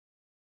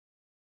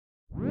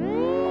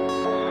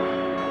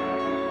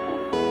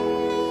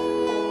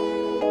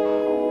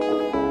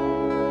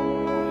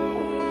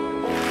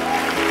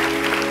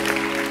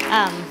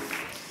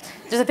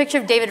There's a picture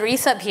of David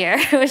Reese up here,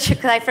 which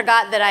because I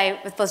forgot that I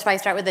was supposed to probably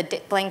start with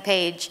a blank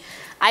page.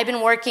 I've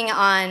been working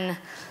on,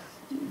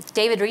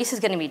 David Reese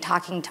is going to be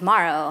talking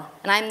tomorrow,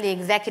 and I'm the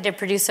executive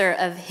producer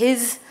of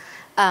his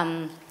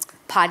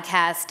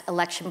podcast,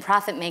 Election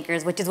Profit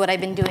Makers, which is what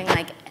I've been doing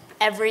like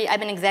I've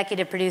been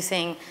executive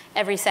producing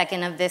every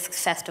second of this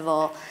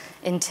festival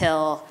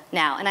until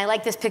now. And I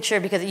like this picture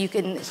because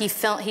he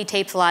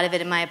tapes a lot of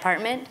it in my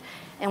apartment,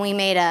 and we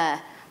made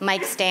a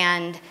mic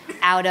stand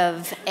out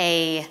of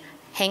a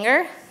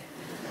hanger,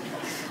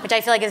 which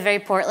I feel like is very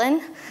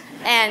Portland.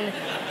 And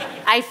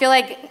I feel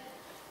like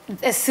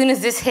as soon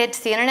as this hits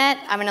the internet,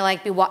 I'm gonna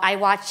like I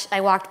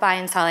walked by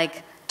and saw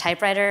like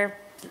typewriter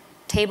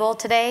table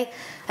today.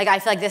 Like I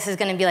feel like this is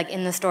gonna be like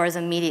in the stores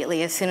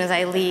immediately as soon as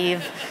I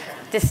leave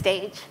this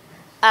stage.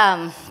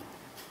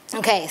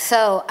 Okay,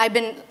 so I've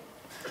been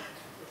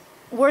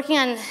working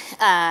on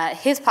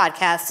his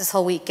podcast this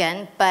whole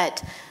weekend,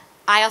 but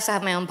I also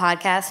have my own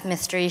podcast,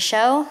 Mystery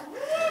Show.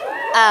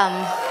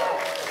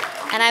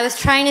 And I was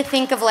trying to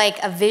think of like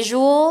a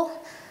visual,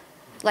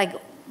 like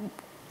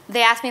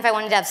they asked me if I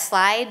wanted to have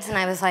slides, and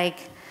I was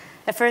like,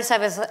 at first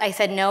I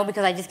said no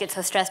because I just get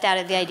so stressed out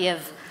at the idea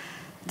of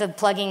the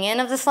plugging in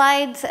of the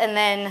slides, and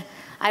then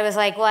I was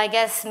like, well, I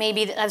guess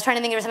maybe, I was trying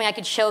to think of something I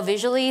could show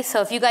visually,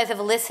 so if you guys have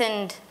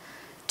listened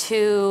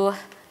to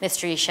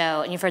Mystery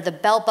Show and you've heard the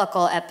belt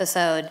buckle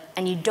episode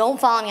and you don't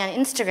follow me on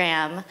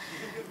Instagram,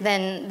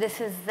 then this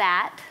is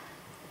that.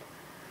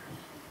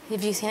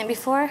 Have you seen it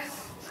before?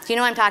 Do you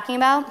know what I'm talking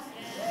about?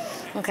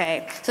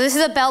 Okay, so this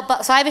is a belt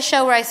buckle. So I have a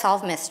show where I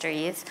solve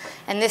mysteries,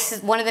 and this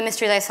is one of the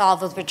mysteries I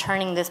solved was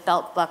returning this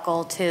belt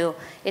buckle to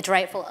its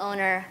rightful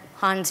owner,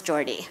 Hans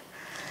Jordy.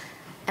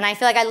 And I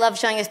feel like I love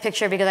showing this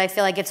picture because I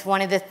feel like it's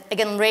one of the,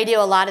 again,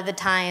 radio a lot of the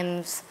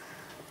times,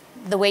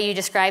 the way you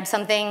describe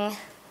something,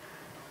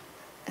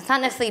 it's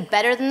not necessarily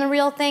better than the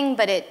real thing,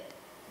 but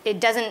it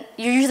doesn't,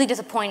 you're usually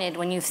disappointed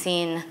when you've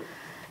seen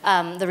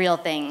the real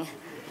thing.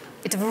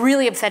 It's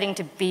really upsetting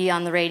to be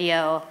on the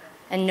radio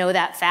and know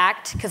that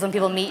fact, because when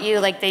people meet you,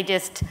 like they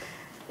just,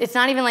 it's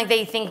not even like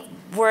they think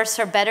worse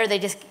or better, they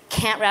just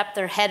can't wrap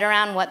their head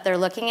around what they're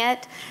looking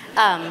at.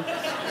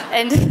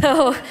 And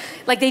so,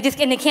 like they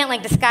can't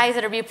like disguise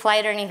it or be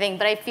polite or anything,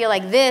 but I feel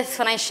like this,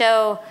 when I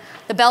show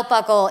the belt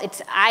buckle,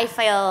 I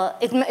feel,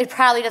 it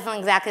probably doesn't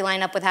exactly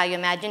line up with how you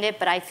imagined it,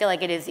 but I feel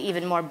like it is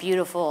even more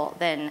beautiful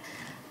than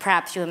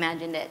perhaps you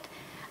imagined it.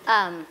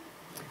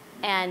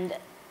 And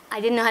I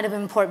didn't know how to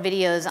import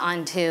videos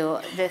onto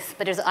this,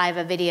 but I have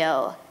a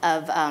video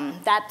of,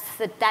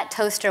 that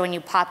toaster, when you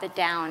pop it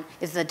down,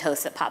 is the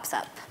toast that pops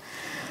up.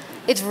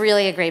 It's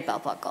really a great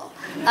belt buckle.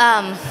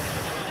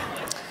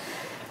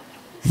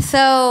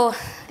 So,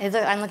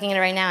 I'm looking at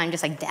it right now, I'm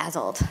just like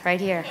dazzled right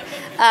here.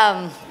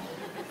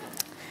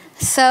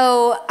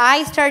 So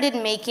I started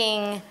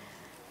making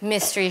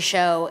Mystery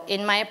Show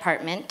in my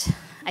apartment.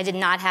 I did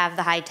not have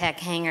the high-tech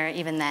hanger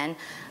even then.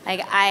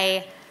 Like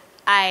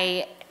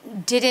I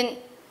didn't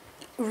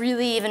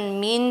really even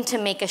mean to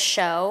make a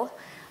show.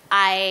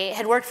 I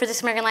had worked for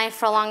This American Life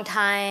for a long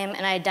time,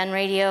 and I had done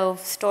radio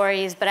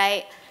stories, but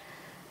I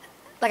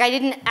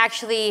didn't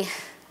actually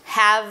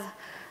have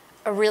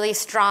a really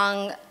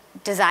strong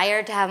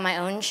desire to have my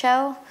own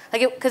show.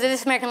 Like, because of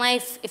This American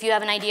Life, if you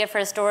have an idea for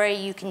a story,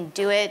 you can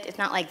do it. It's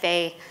not like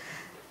they're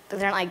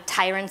not like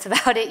tyrants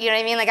about it, you know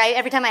what I mean? Like,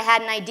 every time I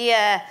had an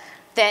idea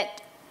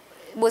that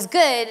was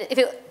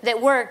good,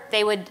 that worked,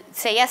 they would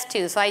say yes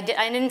to. So I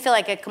didn't feel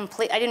like I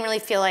didn't really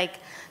feel like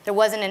there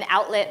wasn't an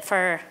outlet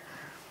for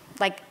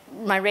like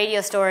my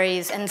radio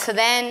stories. And so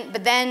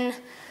but then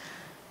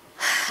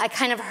I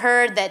kind of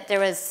heard that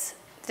this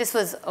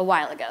was a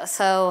while ago.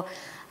 So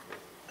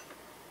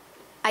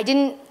I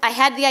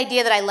had the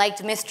idea that I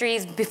liked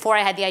mysteries before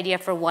I had the idea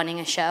for wanting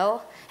a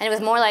show. And it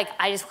was more like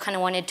I just kind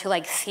of wanted to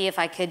like see if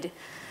I could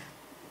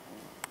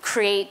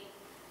create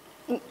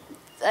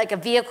like a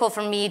vehicle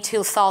for me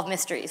to solve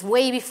mysteries.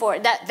 Way before,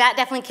 that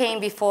definitely came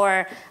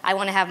before I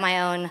want to have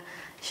my own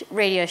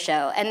radio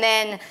show.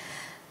 And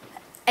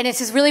it's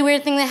this really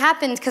weird thing that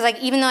happened, because like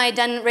even though I had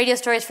done radio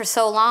stories for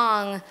so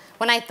long,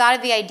 when I thought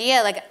of the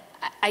idea, like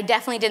I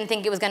definitely didn't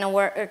think it was going to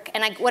work.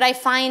 And what I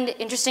find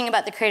interesting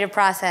about the creative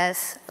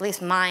process, at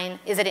least mine,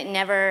 is that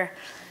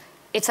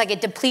it's like it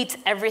depletes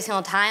every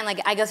single time. Like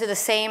I go through the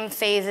same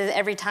phases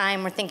every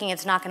time. We're thinking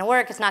it's not going to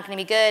work, it's not going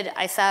to be good,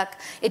 I suck.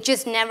 It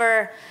just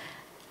never,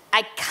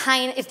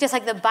 it's just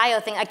like the bio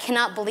thing. I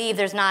cannot believe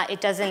it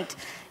doesn't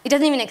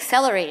even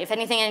accelerate. If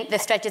anything, the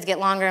stretches get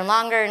longer and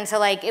longer. And so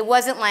like, it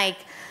wasn't like,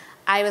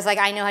 I was like,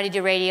 I know how to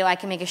do radio, I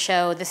can make a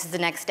show, this is the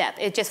next step.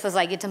 It just was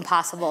like, it's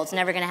impossible, it's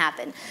never going to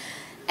happen.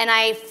 And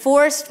I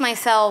forced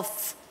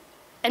myself,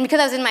 and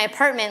because I was in my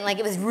apartment, like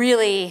it was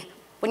really,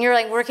 when you're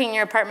like working in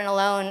your apartment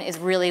alone is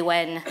really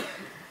when,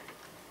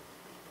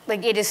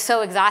 like it is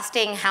so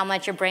exhausting how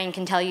much your brain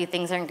can tell you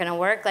things aren't gonna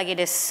work. Like it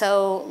is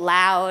so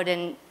loud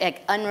and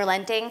like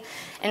unrelenting.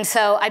 And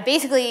so I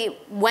basically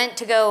went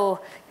to go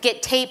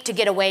get tape to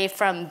get away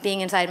from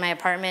being inside my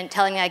apartment,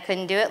 telling me I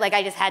couldn't do it. Like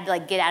I just had to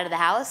like get out of the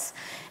house.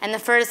 And the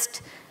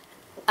first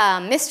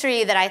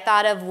mystery that I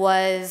thought of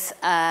was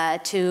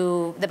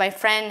that my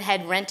friend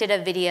had rented a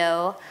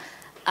video.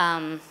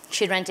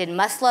 She'd rented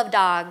Must Love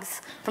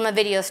Dogs from a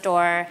video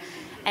store,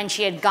 and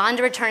she had gone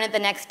to return it the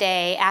next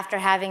day after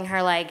having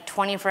her like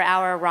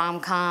 24-hour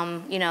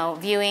rom-com, you know,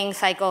 viewing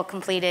cycle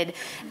completed,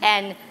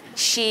 and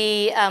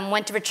she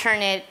went to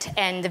return it,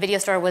 and the video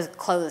store was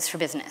closed for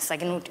business.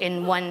 Like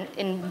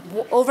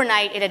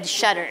overnight, it had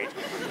shuttered,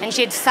 and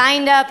she had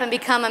signed up and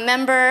become a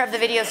member of the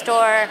video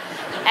store,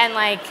 and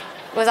like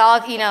was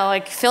all, you know,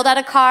 like filled out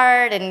a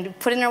card and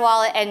put it in her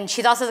wallet. And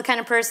she's also the kind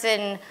of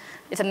person.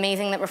 It's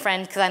amazing that we're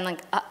friends because I'm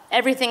like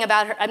everything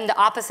about her. I'm the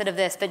opposite of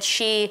this, but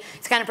she's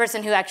the kind of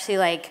person who actually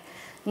like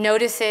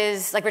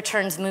notices, like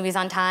returns movies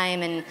on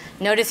time and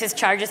notices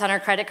charges on her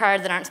credit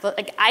card that aren't supposed.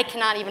 Like I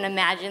cannot even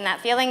imagine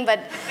that feeling,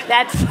 but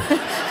that's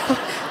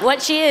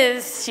what she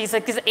is. She's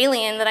like this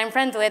alien that I'm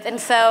friends with, and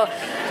so,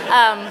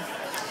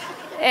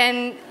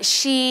 and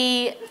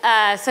she,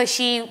 so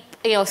she,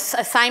 you know,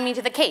 assigned me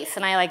to the case,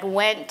 and I like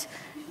went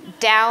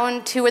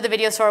down to where the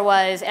video store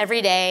was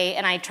every day,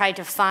 and I tried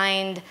to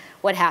find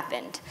what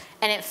happened.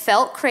 And it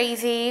felt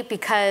crazy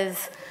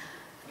because,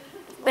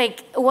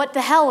 like, what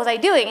the hell was I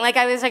doing? Like,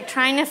 I was like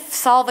trying to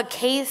solve a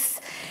case,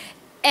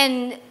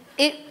 and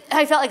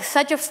I felt like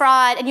such a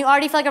fraud. And you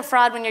already feel like a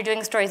fraud when you're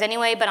doing stories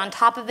anyway, but on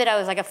top of it, I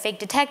was like a fake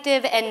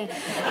detective, and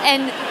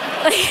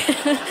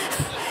like,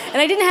 and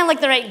I didn't have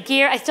like the right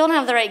gear. I still don't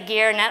have the right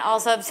gear, and that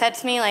also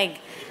upsets me. Like,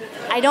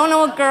 I don't know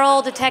what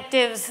girl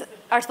detectives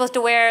are supposed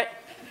to wear.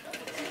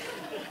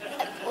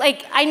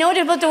 Like, I know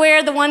they're supposed to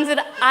wear the ones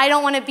that I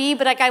don't want to be,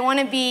 but like I want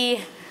to be,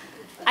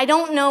 I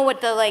don't know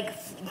what the like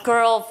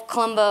girl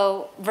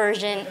Columbo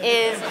version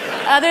is,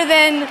 other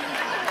than,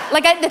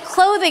 like the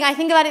clothing, I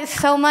think about it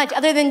so much,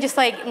 other than just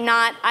like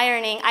not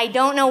ironing. I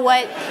don't know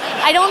how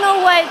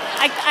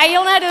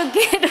to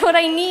get what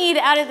I need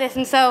out of this.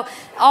 And so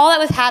all that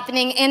was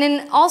happening, and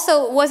then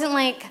also it wasn't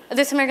like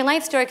This American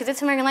Life Story, because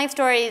This American Life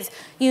Stories,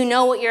 you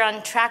know what you're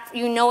on track,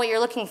 you know what you're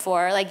looking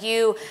for. Like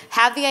you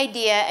have the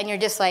idea and you're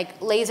just like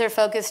laser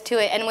focused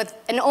to it. And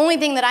the only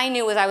thing that I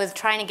knew was I was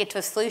trying to get to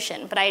a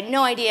solution, but I had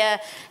no idea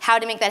how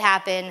to make that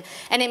happen.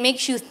 And it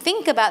makes you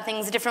think about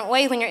things different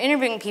ways when you're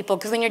interviewing people,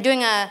 because when you're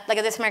doing like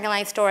a This American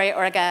Life Story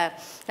or like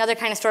another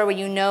kind of story where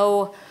you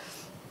know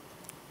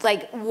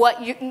like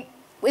what you,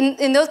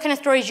 in those kind of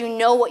stories, you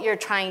know what you're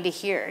trying to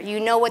hear. You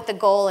know what the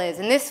goal is.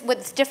 And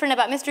what's different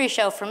about Mystery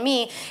Show for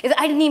me is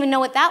I didn't even know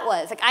what that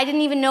was. Like I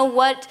didn't even know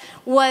what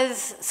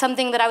was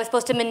something that I was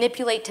supposed to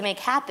manipulate to make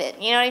happen.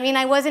 You know what I mean?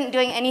 I wasn't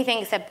doing anything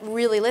except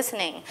really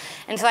listening.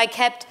 And so I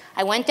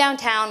went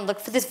downtown,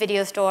 looked for this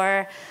video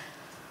store,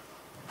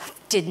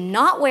 did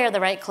not wear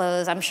the right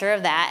clothes, I'm sure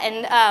of that.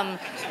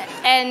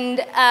 And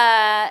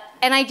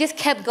I just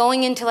kept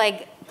going into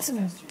like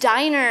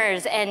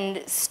diners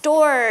and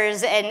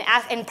stores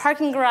and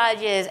parking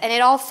garages, and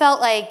it all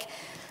felt like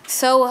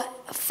so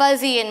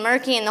fuzzy and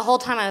murky, and the whole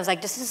time I was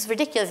like, this is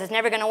ridiculous, it's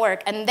never gonna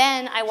work. And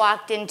then I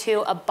walked into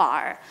a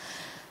bar.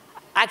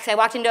 Actually, I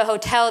walked into a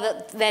hotel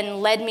that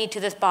then led me to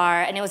this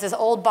bar, and it was this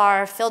old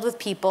bar filled with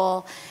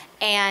people,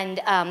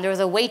 and there was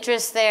a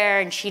waitress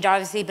there, and she'd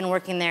obviously been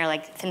working there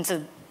like since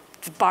the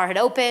bar had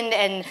opened,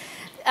 and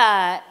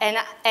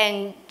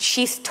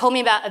she told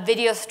me about a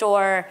video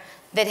store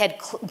that had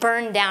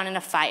burned down in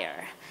a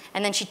fire.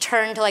 And then she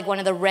turned to like one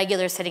of the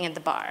regulars sitting at the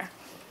bar.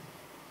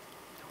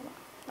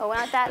 Oh,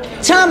 not that.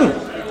 Tom,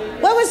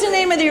 what was the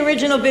name of the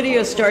original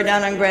video store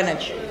down on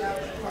Greenwich?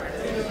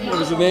 What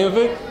was the name of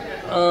it?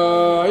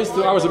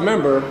 I was a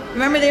member.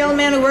 Remember the old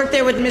man who worked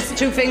there with Miss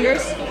Two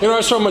Fingers? You know,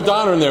 I saw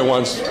Madonna in there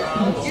once.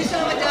 You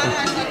saw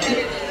Madonna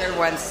there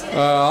once.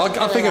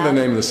 I'll think of the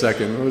name in a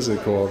second. What was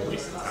it called?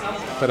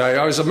 But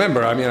I was a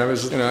member. I mean,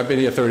 I've been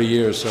here 30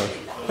 years, so.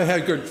 They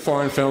had good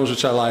foreign films,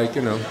 which I like,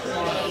 you know.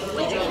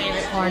 What's your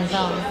favorite foreign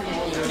film?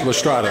 La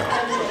Strada.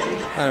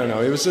 I don't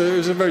know. It was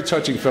a very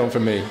touching film for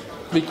me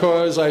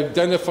because I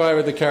identify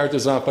with the character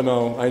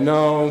Zampano. I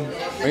know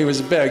he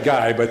was a bad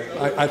guy, but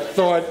I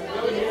thought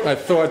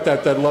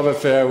that love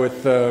affair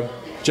with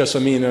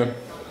Jessamina,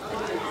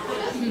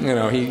 you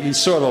know, he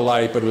saw the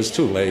light, but it was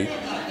too late.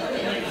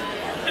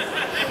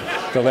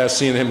 The last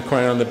scene of him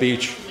crying on the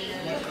beach,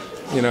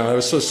 you know, it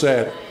was so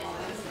sad.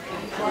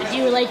 Did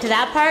you relate to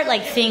that part,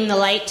 like seeing the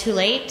light too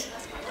late?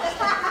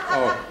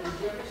 Oh.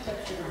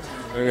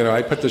 You know,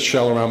 I put the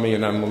shell around me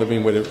and I'm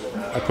living with it.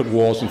 I put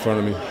walls in front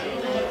of me.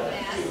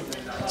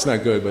 It's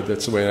not good, but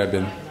that's the way I've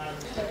been.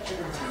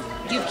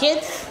 Do you have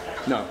kids?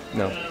 No.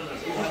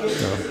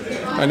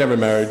 I never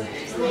married.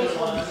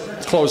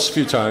 Close a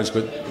few times,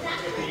 but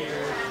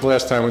the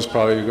last time was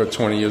probably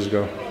 20 years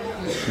ago.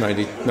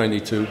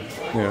 92,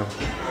 yeah.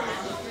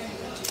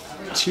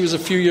 She was a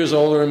few years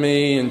older than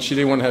me, and she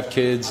didn't want to have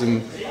kids,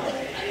 and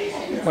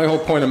my whole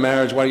point of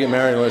marriage, why do you get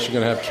married unless you're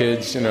going to have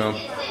kids, you know?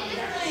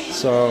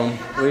 So,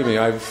 believe me,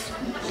 I'm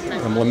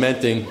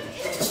lamenting.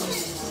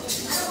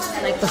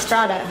 Like La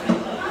Strada.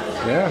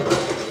 Yeah,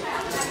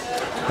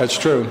 that's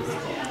true.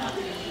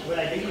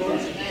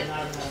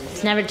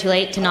 It's never too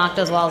late to knock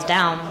those walls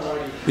down.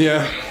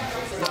 Yeah.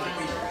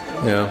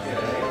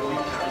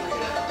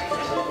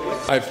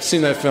 I've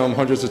seen that film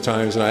hundreds of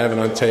times, and I have it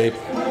on tape.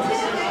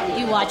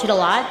 You watch it a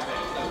lot?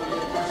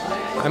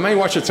 I might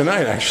watch it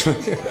tonight, actually.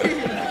 The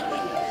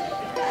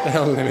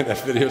hell is the name of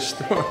that video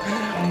store?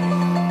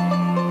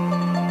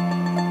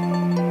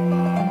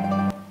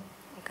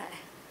 Okay.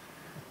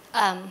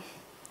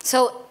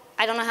 So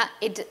I don't know how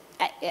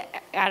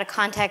out of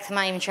context, I'm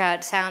not even sure how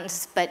it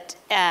sounds, but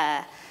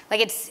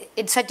like it's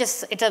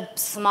a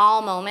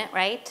small moment,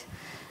 right?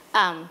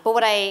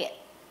 But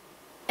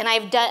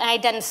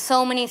I'd done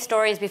so many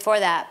stories before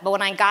that, but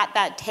when I got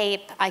that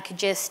tape,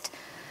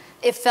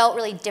 it felt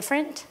really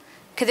different,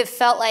 because it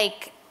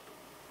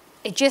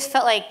just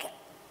felt like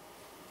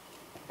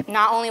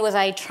not only was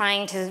I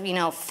trying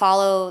to,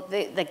 follow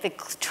the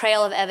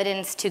trail of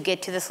evidence to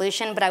get to the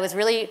solution, but I was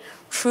really,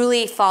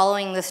 truly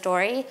following the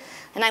story.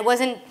 And I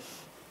wasn't,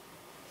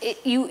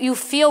 you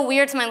feel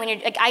weird sometimes when you're,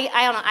 like, I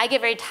don't know, I get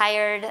very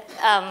tired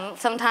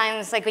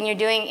sometimes, like when you're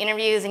doing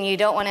interviews and you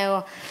don't want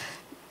to,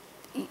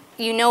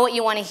 you know what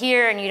you want to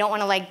hear and you don't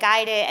want to like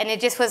guide it. And it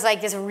just was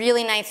like this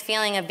really nice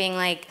feeling of being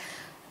like,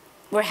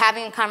 we're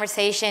having a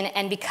conversation,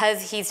 and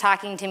because he's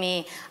talking to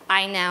me,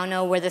 I now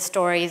know where the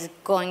story is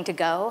going to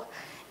go.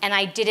 And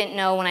I didn't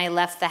know when I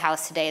left the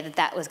house today that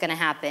that was going to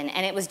happen.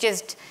 And it was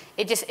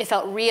it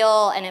felt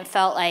real, and it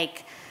felt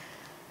like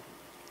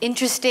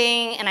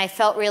interesting, and I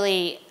felt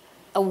really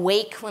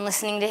awake when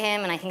listening to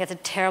him, and I think that's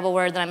a terrible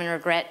word that I'm going to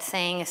regret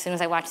saying as soon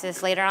as I watch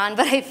this later on,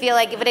 but I feel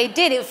like,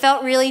 it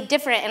felt really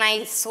different, and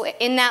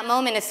in that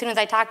moment, as soon as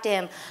I talked to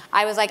him,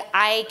 I was like,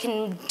 I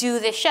can do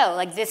this show,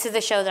 like this is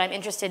the show that I'm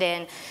interested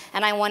in,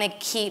 and I want to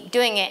keep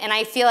doing it, and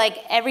I feel like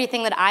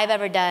everything that I've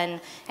ever done,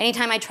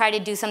 anytime I try to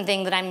do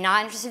something that I'm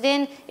not interested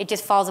in, it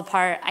just falls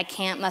apart, I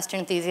can't muster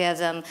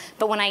enthusiasm,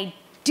 but when I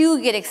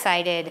do get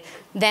excited,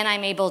 then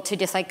I'm able to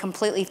just like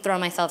completely throw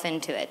myself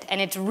into it,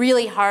 and it's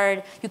really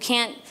hard, you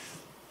can't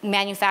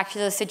manufacture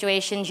those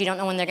situations, you don't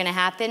know when they're going to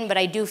happen, but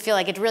I do feel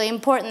like it's really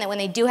important that when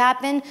they do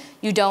happen,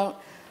 you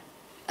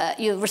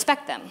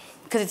respect them,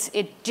 because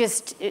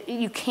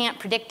you can't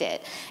predict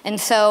it. And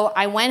so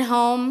I went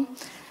home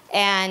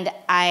and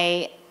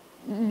I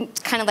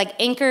kind of like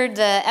anchored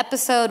the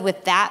episode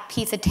with that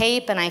piece of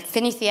tape, and I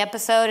finished the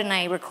episode and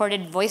I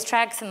recorded voice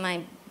tracks in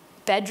my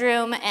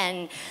bedroom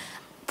and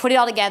put it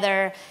all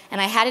together, and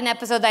I had an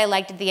episode that I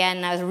liked at the end,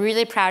 and I was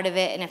really proud of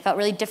it, and it felt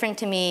really different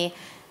to me.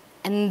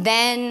 And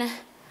then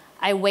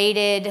I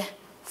waited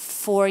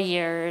 4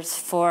 years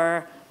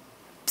for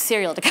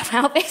Serial to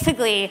come out,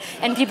 basically,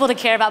 and people to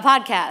care about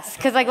podcasts.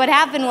 Because like what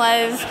happened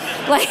was,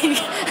 like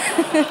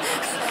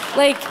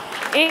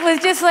it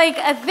was just like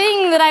a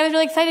thing that I was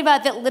really excited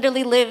about that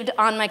literally lived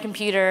on my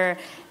computer.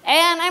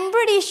 And I'm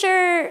pretty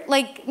sure,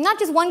 like, not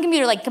just one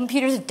computer, like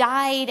computers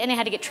died and it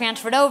had to get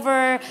transferred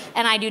over,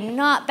 and I do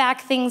not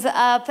back things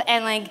up,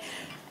 and like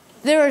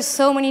there were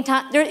so many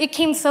times, it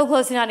came so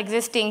close to not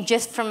existing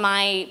just from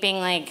my being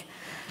like,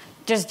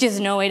 there's just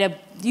no way to,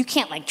 you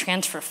can't like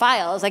transfer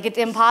files, like it's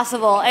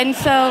impossible. And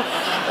so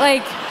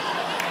like,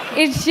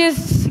 it's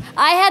just,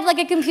 I had like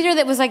a computer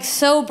that was like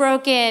so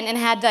broken and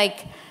had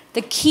like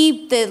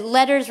the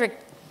letters were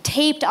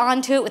taped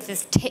onto it with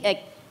this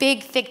like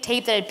big thick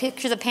tape that had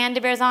pictures of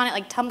panda bears on it,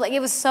 like tumbling, it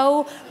was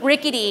so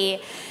rickety.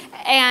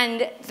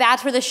 And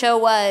that's where the show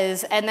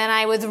was, and then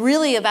I was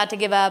really about to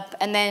give up,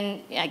 and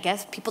then I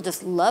guess people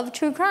just love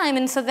true crime,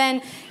 and so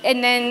then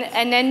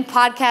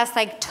podcasts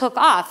like took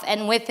off, and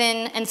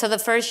so the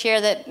first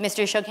year that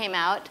Mystery Show came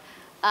out,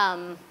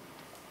 so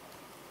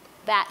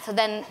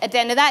then at the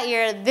end of that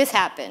year, this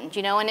happened,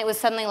 and it was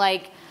something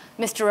like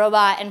Mr.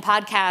 Robot and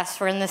podcasts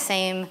were in the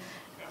same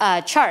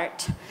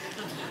chart,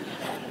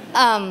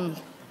 and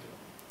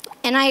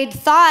I had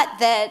thought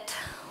that,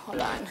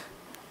 hold on.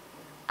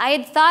 I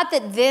had thought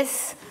that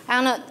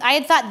I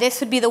had thought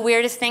this would be the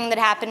weirdest thing that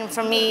happened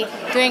from me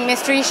doing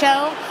Mystery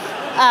Show.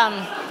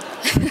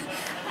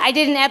 I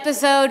did an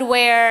episode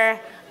where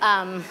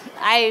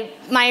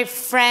my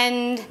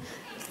friend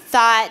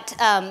saw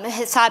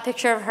a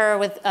picture of her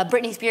with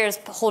Britney Spears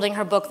holding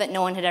her book that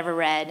no one had ever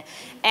read,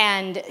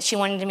 and she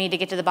wanted me to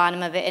get to the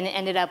bottom of it, and it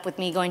ended up with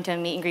me going to a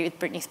meet and greet with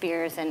Britney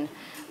Spears, and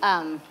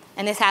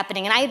this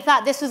happening. And I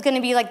thought this was going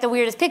to be like the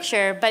weirdest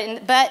picture,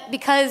 but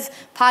because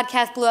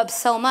podcast blew up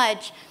so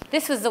much,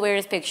 this was the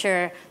weirdest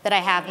picture that I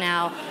have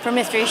now for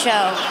Mystery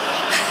Show.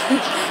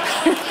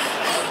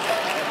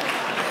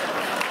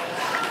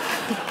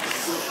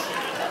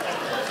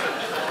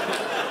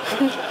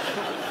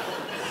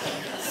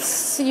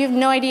 So you have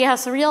no idea how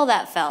surreal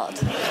that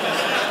felt.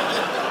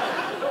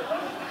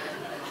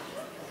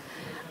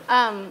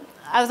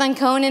 I was on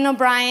Conan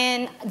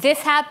O'Brien. This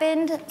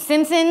happened.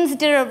 Simpsons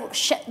did a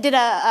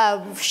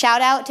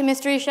shout out to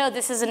Mystery Show.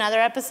 This is another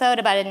episode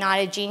about a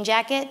knotted jean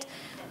jacket.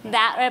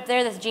 That right up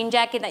there, this jean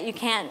jacket that you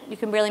can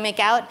barely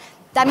make out.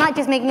 I'm not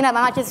just making it up.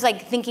 I'm not just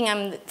like thinking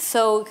I'm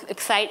so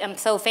excited, I'm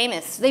so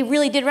famous. They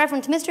really did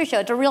reference Mystery Show.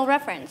 It's a real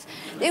reference.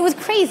 It was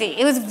crazy.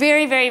 It was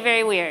very, very,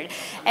 very weird.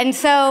 And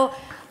so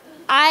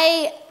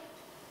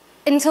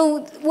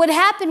what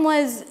happened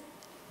was,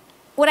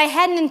 what I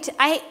hadn't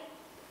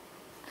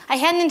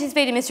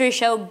anticipated Mystery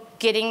Show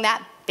getting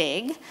that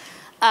big.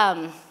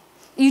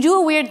 you do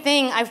a weird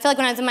thing. I feel like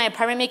when I was in my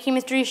apartment making a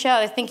mystery show,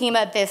 I was thinking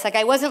about this. Like,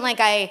 I wasn't like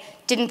I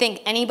didn't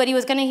think anybody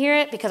was gonna hear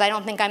it, because I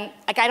don't think I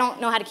don't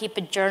know how to keep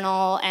a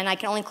journal, and I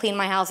can only clean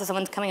my house if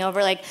someone's coming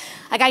over. Like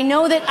I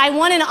know that I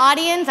want an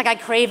audience, like I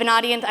crave an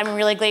audience. I'm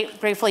really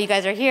grateful you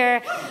guys are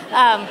here.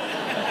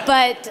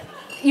 But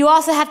you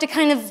also have to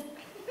kind of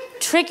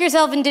trick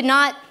yourself into you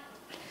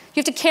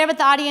have to care about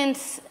the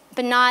audience,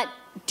 but not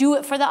do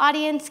it for the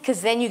audience,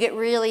 because then you get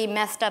really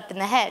messed up in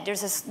the head.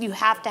 You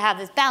have to have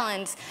this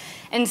balance.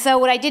 And so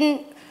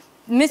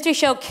mystery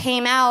show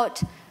came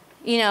out,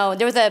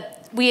 I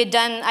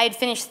had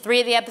finished 3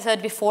 of the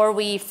episodes before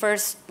we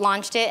first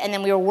launched it, and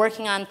then we were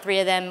working on 3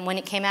 of them when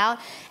it came out.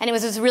 And it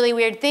was this really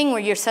weird thing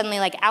where you're suddenly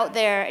like out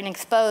there and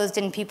exposed,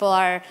 and people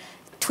are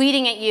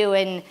tweeting at you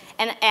and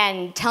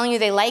telling you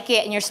they like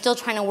it, and you're still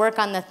trying to work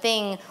on the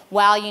thing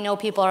while you know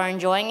people are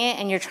enjoying it,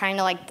 and you're trying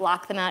to like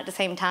block them out at the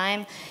same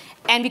time.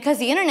 And because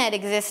the internet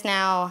exists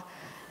now,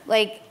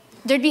 like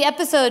there'd be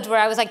episodes where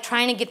I was like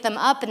trying to get them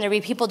up, and there'd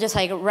be people just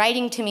like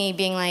writing to me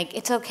being like,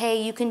 it's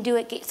okay, you can do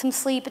it, get some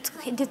sleep, it's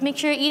okay, just make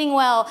sure you're eating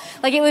well.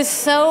 Like it was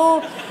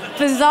so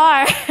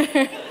bizarre.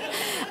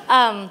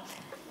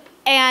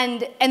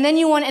 And then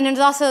and there's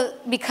also,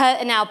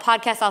 because now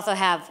podcasts also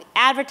have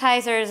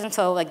advertisers, and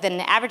so like then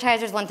the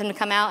advertisers want them to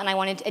come out,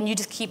 and you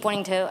just keep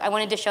wanting to, I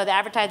wanted to show the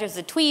advertisers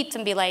the tweets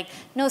and be like,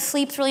 no,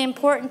 sleep's really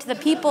important to the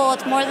people,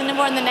 it's more than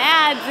the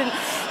ads, and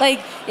like,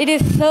 it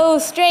is so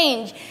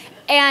strange.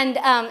 And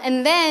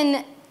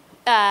then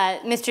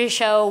Mystery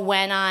Show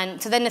went on,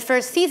 so then the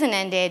first season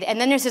ended,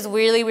 and then there's this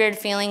really weird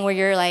feeling where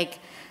you're like,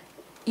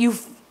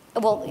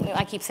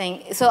 I keep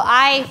saying, so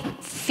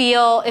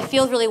it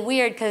feels really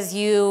weird because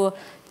you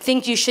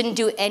think you shouldn't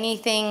do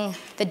anything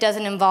that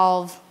doesn't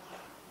involve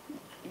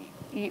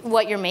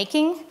what you're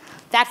making.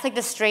 That's like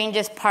the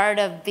strangest part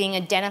of being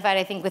identified,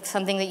 I think, with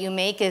something that you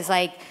make, is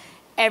like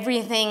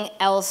everything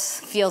else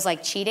feels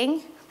like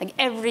cheating. Like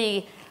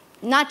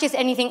not just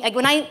anything, like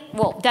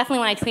definitely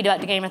when I tweet about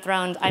the Game of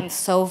Thrones, I'm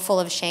so full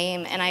of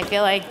shame, and I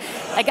feel like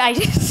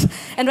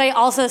and I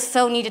also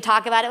so need to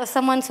talk about it with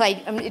someone, so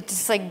it's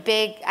just like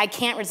big, I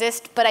can't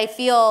resist, but I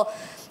feel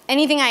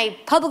anything I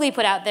publicly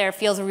put out there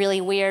feels really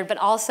weird, but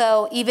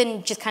also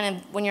even just kind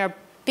of when you're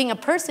being a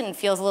person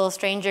feels a little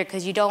stranger,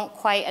 because you don't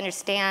quite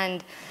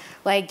understand,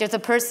 like there's a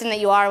person that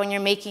you are when you're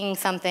making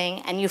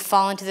something and you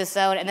fall into this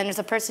zone, and then there's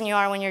a person you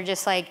are when you're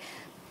just like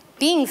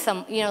being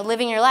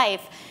living your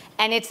life,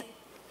 and it's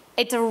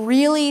a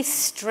really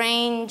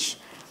strange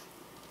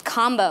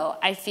combo,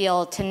 I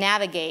feel, to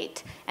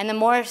navigate. And the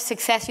more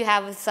success you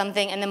have with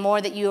something and the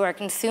more that you are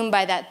consumed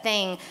by that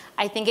thing,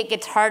 I think it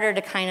gets harder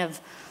to kind of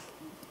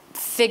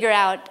figure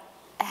out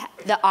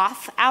the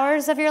off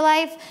hours of your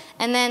life.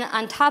 And then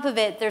on top of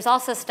it, there's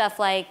also stuff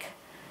like,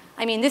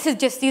 these are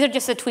just the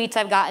tweets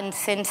I've gotten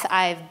since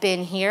I've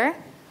been here.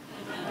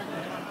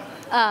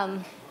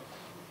 But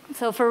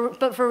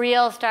for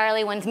real,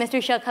 Starlee, when's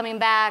Mystery Show coming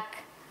back?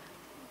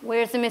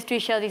 Where's the mystery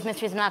show? These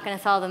mysteries are not going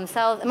to solve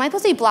themselves. Am I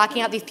supposed to be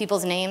blocking out these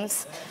people's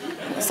names?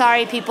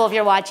 Sorry, people, if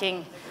you're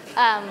watching.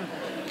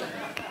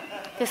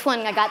 This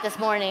one I got this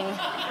morning.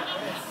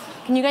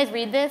 Can you guys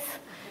read this?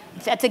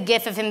 That's a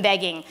GIF of him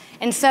begging.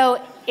 And so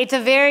it's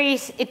a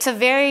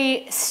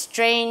very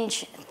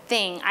strange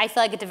thing. I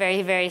feel like it's a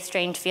very, very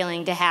strange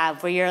feeling to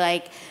have, where you're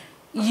like,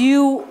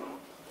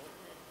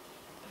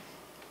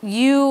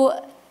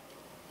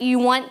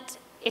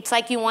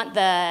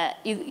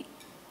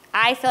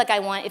 I feel like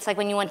it's like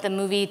when you want the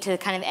movie to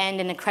kind of end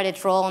and the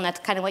credits roll, and that's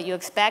kind of what you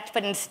expect,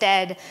 but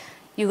instead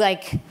you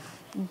like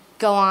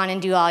go on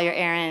and do all your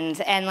errands,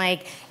 and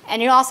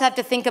you also have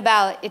to think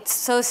about, it's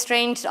so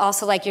strange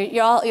also, like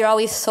you're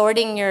always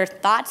sorting your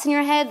thoughts in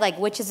your head, like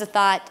which is the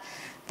thought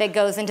that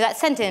goes into that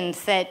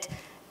sentence that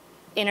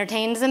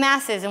entertains the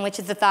masses, and which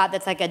is the thought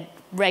that's like a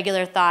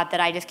regular thought that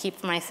I just keep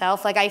for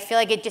myself. Like I feel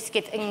like it just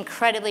gets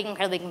incredibly,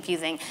 incredibly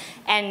confusing,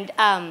 and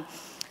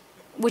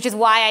which is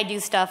why I do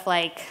stuff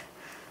like,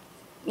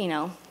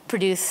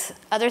 produce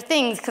other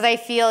things, because I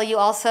feel you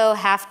also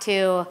have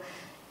to,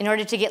 in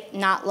order to get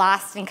not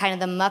lost in kind of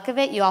the muck of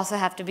it, you also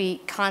have to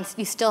be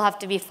you still have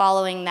to be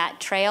following that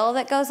trail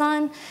that goes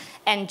on.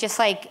 And just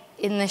like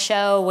in the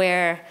show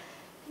where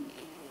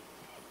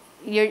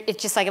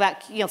it's just like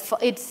about,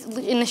 it's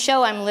in the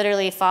show I'm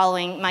literally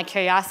following my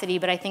curiosity,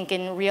 but I think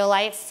in real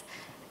life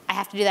I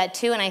have to do that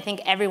too. And I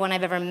think everyone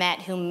I've ever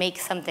met who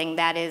makes something,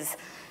 that is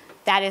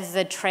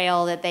the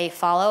trail that they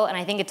follow. And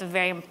I think it's a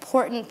very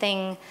important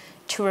thing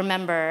to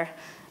remember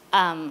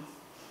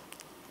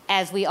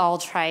as we all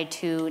try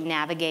to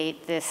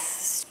navigate this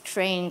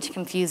strange,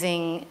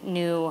 confusing,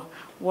 new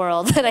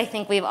world that I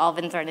think we've all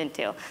been thrown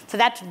into. So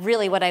that's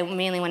really what I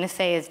mainly want to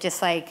say, is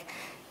just like,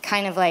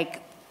 kind of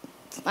like,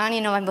 I don't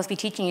even know if I'm supposed to be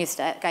teaching you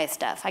guys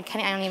stuff. I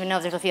don't even know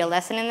if there's supposed to be a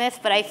lesson in this,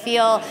 but I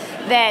feel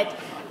that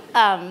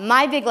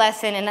my big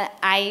lesson, and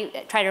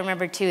I try to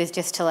remember too, is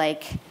just to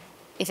like,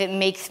 if it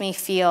makes me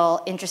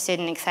feel interested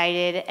and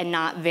excited and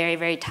not very,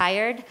 very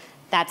tired,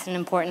 that's an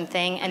important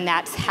thing, and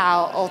that's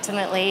how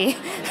ultimately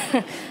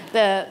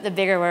the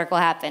bigger work will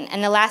happen.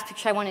 And the last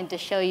picture I wanted to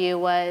show you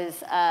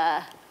was,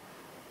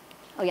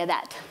 Oh yeah,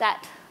 that.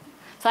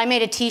 So I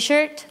made a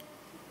T-shirt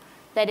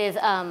that is,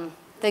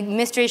 the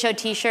Mystery Show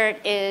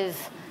T-shirt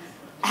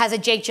has a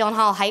Jake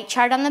Gyllenhaal height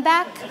chart on the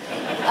back,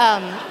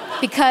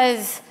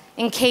 because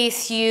in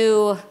case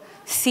you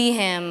see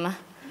him,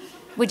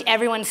 which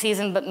everyone sees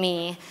him but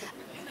me,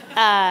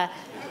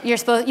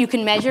 you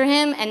can measure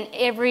him, and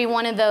every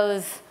one of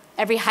those,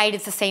 every height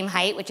is the same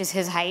height, which is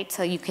his height,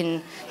 so you can,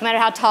 no matter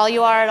how tall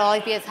you are, it'll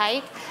always be his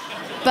height.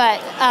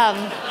 But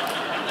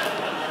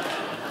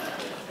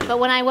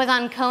when I was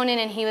on Conan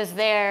and he was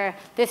there,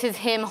 this is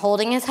him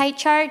holding his height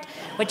chart,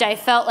 which I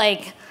felt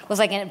like was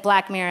like a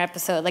Black Mirror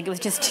episode. Like it was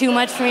just too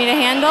much for me to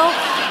handle.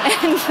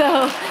 And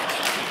so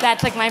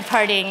that's like my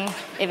parting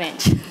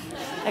image.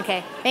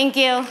 Okay, thank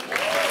you.